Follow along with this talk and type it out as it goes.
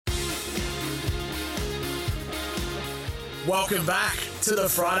Welcome back to the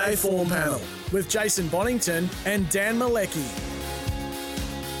Friday Form Panel with Jason Bonington and Dan Malecki.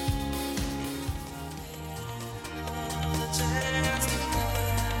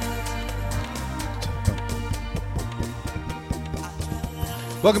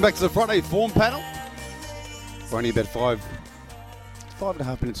 Welcome back to the Friday Form Panel. We're only about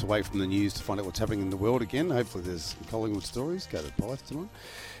 5.5 minutes away from the news to find out what's happening in the world again. Hopefully there's some Collingwood stories. Go to Pyth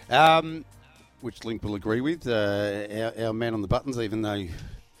tonight. Which Link will agree with. Our man on the buttons, even though,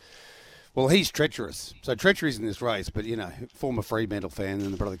 well, he's treacherous. So treachery's in this race, but, you know, former Fremantle fan,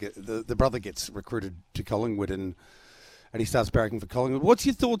 and the brother gets recruited to Collingwood and he starts barracking for Collingwood. What's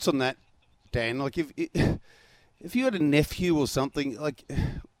your thoughts on that, Dan? Like, if you had a nephew or something, like,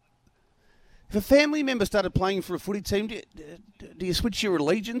 if a family member started playing for a footy team, do you switch your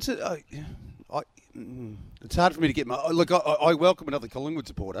allegiance? It's hard for me to get my... Look, I welcome another Collingwood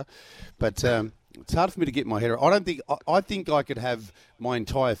supporter, but it's hard for me to get my head around. I think I could have my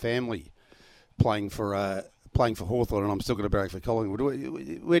entire family playing for Hawthorn, and I'm still going to barrack for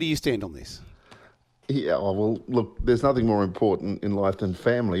Collingwood. Where do you stand on this? Yeah, well, look, there's nothing more important in life than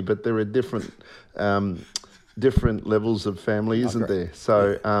family, but there are different levels of family, isn't there?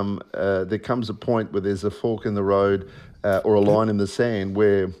 So there comes a point where there's a fork in the road or a line in the sand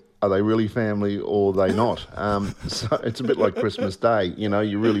where are they really family or are they not? So it's a bit like Christmas Day. You know,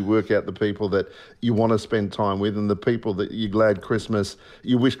 you really work out the people that you want to spend time with and the people that you're glad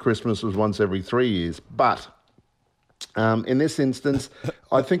you wish Christmas was once every 3 years. But in this instance,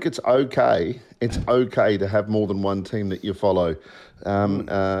 I think it's okay. It's okay to have more than one team that you follow.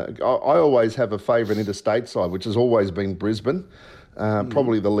 I always have a favourite interstate side, which has always been Brisbane.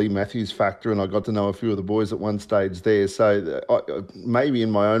 Probably the Lee Matthews factor, and I got to know a few of the boys at one stage there. So maybe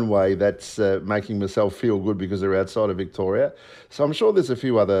in my own way, that's making myself feel good because they're outside of Victoria. So I'm sure there's a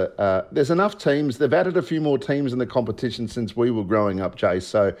few other... there's enough teams. They've added a few more teams in the competition since we were growing up, Jay.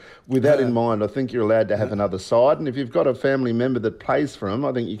 So with that in mind, I think you're allowed to have another side. And if you've got a family member that plays for them,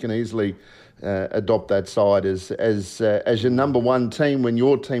 I think you can easily adopt that side as your number one team when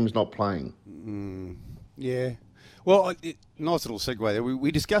your team's not playing. Yeah. Well, nice little segue there.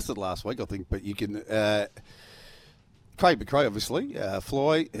 We discussed it last week, I think, but you can... Craig McRae, obviously,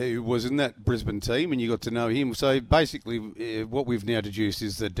 Fly, who was in that Brisbane team, and you got to know him. So basically, what we've now deduced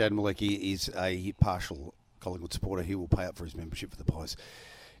is that Dan Malecki is a partial Collingwood supporter. He will pay up for his membership for the Pies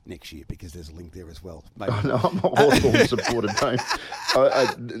next year because there's a link there as well. Maybe. Oh, no, I'm a Hawthorn supporter, mate.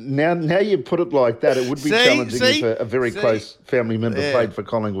 Now you put it like that, it would be challenging if a very close family member played for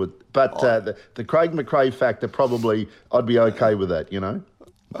Collingwood. But the Craig McRae factor, probably I'd be okay with that, you know?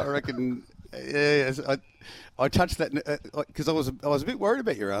 I reckon, yeah, I touched that because I was a bit worried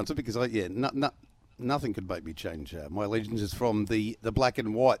about your answer because nothing could make me change my allegiances from the black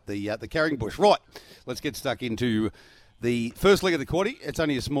and white, the carrying bush. Right, let's get stuck into the first leg of the quarter. It's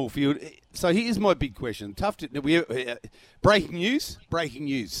only a small field. So here's my big question. Breaking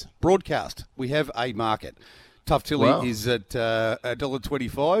news. Broadcast. We have a market. Tough Tilly is at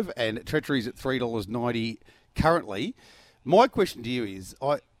 $1.25 and Treachery's at $3.90 currently. My question to you is,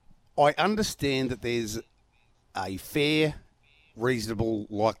 I understand that there's a fair, reasonable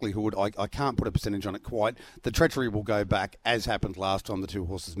likelihood, I can't put a percentage on it quite, the Treachery will go back, as happened last time the two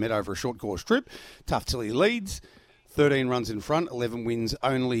horses met over a short course trip. Tough Tilly leads. 13 runs in front, 11 wins.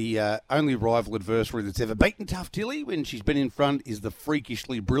 Only rival adversary that's ever beaten Tough Tilly when she's been in front is the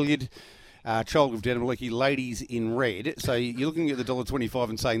freakishly brilliant child of Dan Malecki, Ladies in Red. So you're looking at the $1.25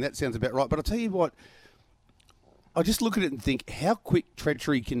 and saying that sounds about right. But I'll tell you what, I just look at it and think how quick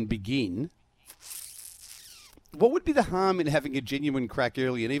Treachery can begin. What would be the harm in having a genuine crack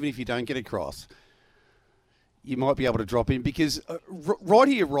early? And even if you don't get across, you might be able to drop in because right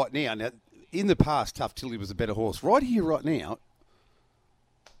here, right now, in the past, Tough Tilly was a better horse. Right here, right now,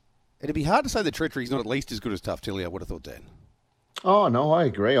 it'd be hard to say the Treachery's not at least as good as Tough Tilly, I would have thought, Dan. Oh, no, I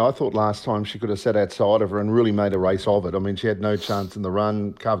agree. I thought last time she could have sat outside of her and really made a race of it. I mean, she had no chance in the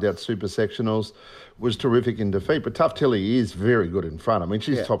run, carved out super sectionals, was terrific in defeat. But Tough Tilly is very good in front. I mean,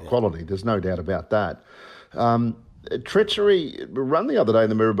 she's top quality. There's no doubt about that. Treachery run the other day in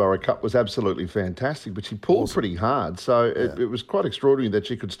the Maryborough Cup was absolutely fantastic, but she pulled pretty hard. So it was quite extraordinary that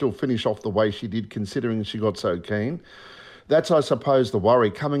she could still finish off the way she did, considering she got so keen. That's, I suppose, the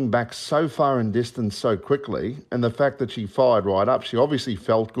worry, coming back so far in distance so quickly, and the fact that she fired right up. She obviously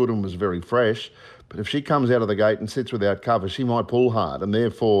felt good and was very fresh, but if she comes out of the gate and sits without cover, she might pull hard, and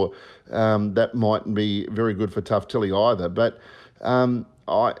therefore that mightn't be very good for Tough Tilly either. But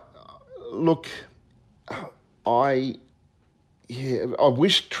I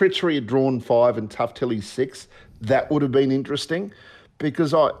wish Treachery had drawn 5 and Tough Tilly 6. That would have been interesting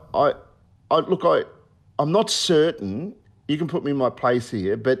because I'm not certain you can put me in my place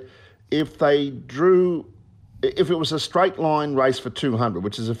here, but if it was a straight line race for 200,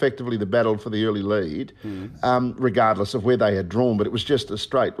 which is effectively the battle for the early lead, regardless of where they had drawn, but it was just a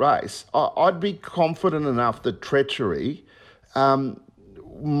straight race, I'd be confident enough that Treachery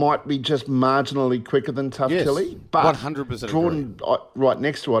might be just marginally quicker than Tough Yes, Tilly. But 100% drawn right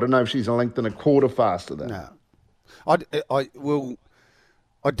next to her, I don't know if she's a length and a quarter faster than No.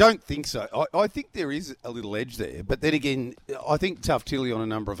 I don't think so. I think there is a little edge there. But then again, I think Tough Tilly on a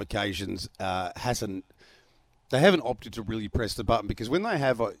number of occasions they haven't opted to really press the button, because when they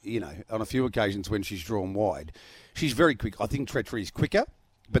have, on a few occasions when she's drawn wide, she's very quick. I think Treachery is quicker,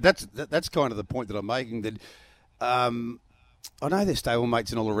 but that's kind of the point that I'm making, that I know they're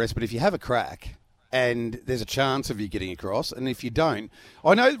stablemates and all the rest, but if you have a crack and there's a chance of you getting across, and if you don't,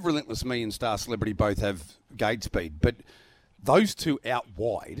 I know Relentless Me and Star Celebrity both have gate speed, but those two out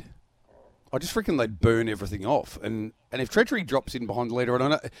wide, I just reckon they'd burn everything off. And if Treachery drops in behind the leader,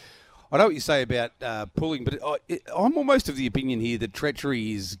 and I know what you say about pulling, but I'm almost of the opinion here that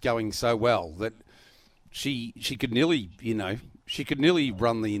Treachery is going so well that she could nearly, she could nearly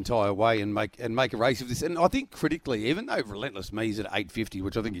run the entire way and make a race of this. And I think critically, even though Relentless Me's at 850,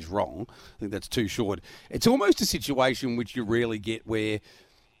 which I think is wrong, I think that's too short. It's almost a situation which you rarely get, where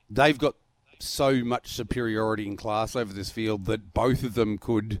they've got so much superiority in class over this field that both of them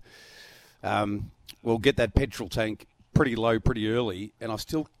could, get that petrol tank pretty low pretty early. And I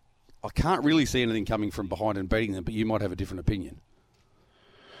can't really see anything coming from behind and beating them, but you might have a different opinion.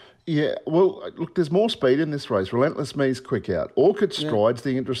 Yeah, well, look, there's more speed in this race. Relentless Me's quick out. Orchid Stride's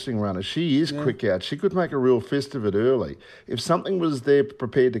the interesting runner. She is quick out. She could make a real fist of it early. If something was there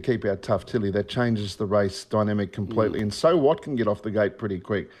prepared to keep out Tough Tilly, that changes the race dynamic completely. And So What can get off the gate pretty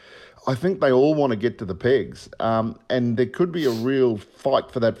quick. I think they all want to get to the pegs. And there could be a real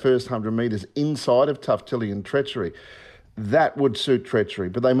fight for that first 100 metres inside of Tough Tilly and Treachery. That would suit Treachery,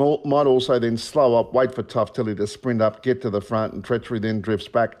 but they might also then slow up, wait for Tough Tilly to sprint up, get to the front, and Treachery then drifts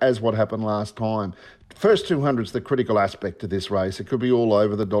back, as what happened last time. First 200 is the critical aspect to this race. It could be all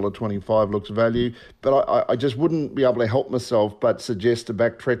over. The $1.25 looks value, but I just wouldn't be able to help myself but suggest to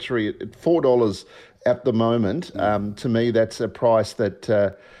back Treachery at $4 at the moment. To me, that's a price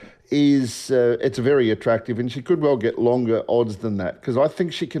that it's very attractive, and she could well get longer odds than that, because I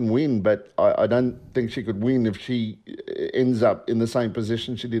think she can win, but I don't think she could win if she ends up in the same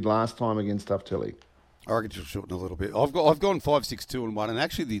position she did last time against Tough Tilly. I reckon she'll shorten a little bit. I've gone 5, 6, 2 and 1, and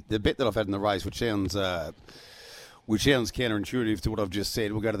actually the bet that I've had in the race, which sounds counterintuitive to what I've just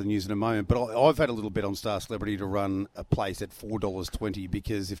said. We'll go to the news in a moment, but I've had a little bit on Star Celebrity to run a place at $4.20,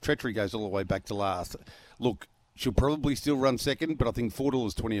 because if Treachery goes all the way back to last, look, she'll probably still run second, but I think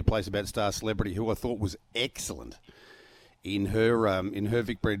 $4.20 a place about Star Celebrity, who I thought was excellent in her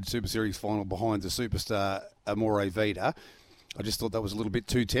Vic Bred Super Series final behind the superstar Amore Vita. I just thought that was a little bit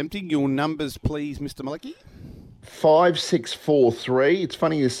too tempting. Your numbers, please, Mr. Malecki. 5, 6, 4, 3. It's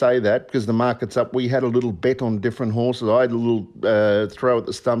funny you say that, because the market's up. We had a little bet on different horses. I had a little throw at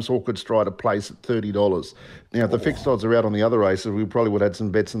the stumps. Orchid Stride a place at $30. Now, if the fixed odds are out on the other races, we probably would have had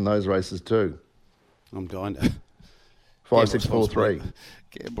some bets in those races too. I'm dying to 5, 6, 4, 3.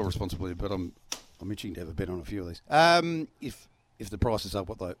 Gamble responsibly, but I'm itching to have a bet on a few of these. If the prices are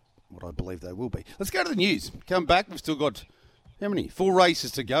what I believe they will be. Let's go to the news. Come back. We've still got how many? 4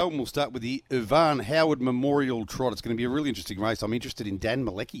 races to go, and we'll start with the Ivan Howard Memorial Trot. It's going to be a really interesting race. I'm interested in Dan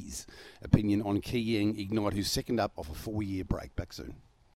Malecki's opinion on Keying Ignite, who's second up off a 4-year break. Back soon.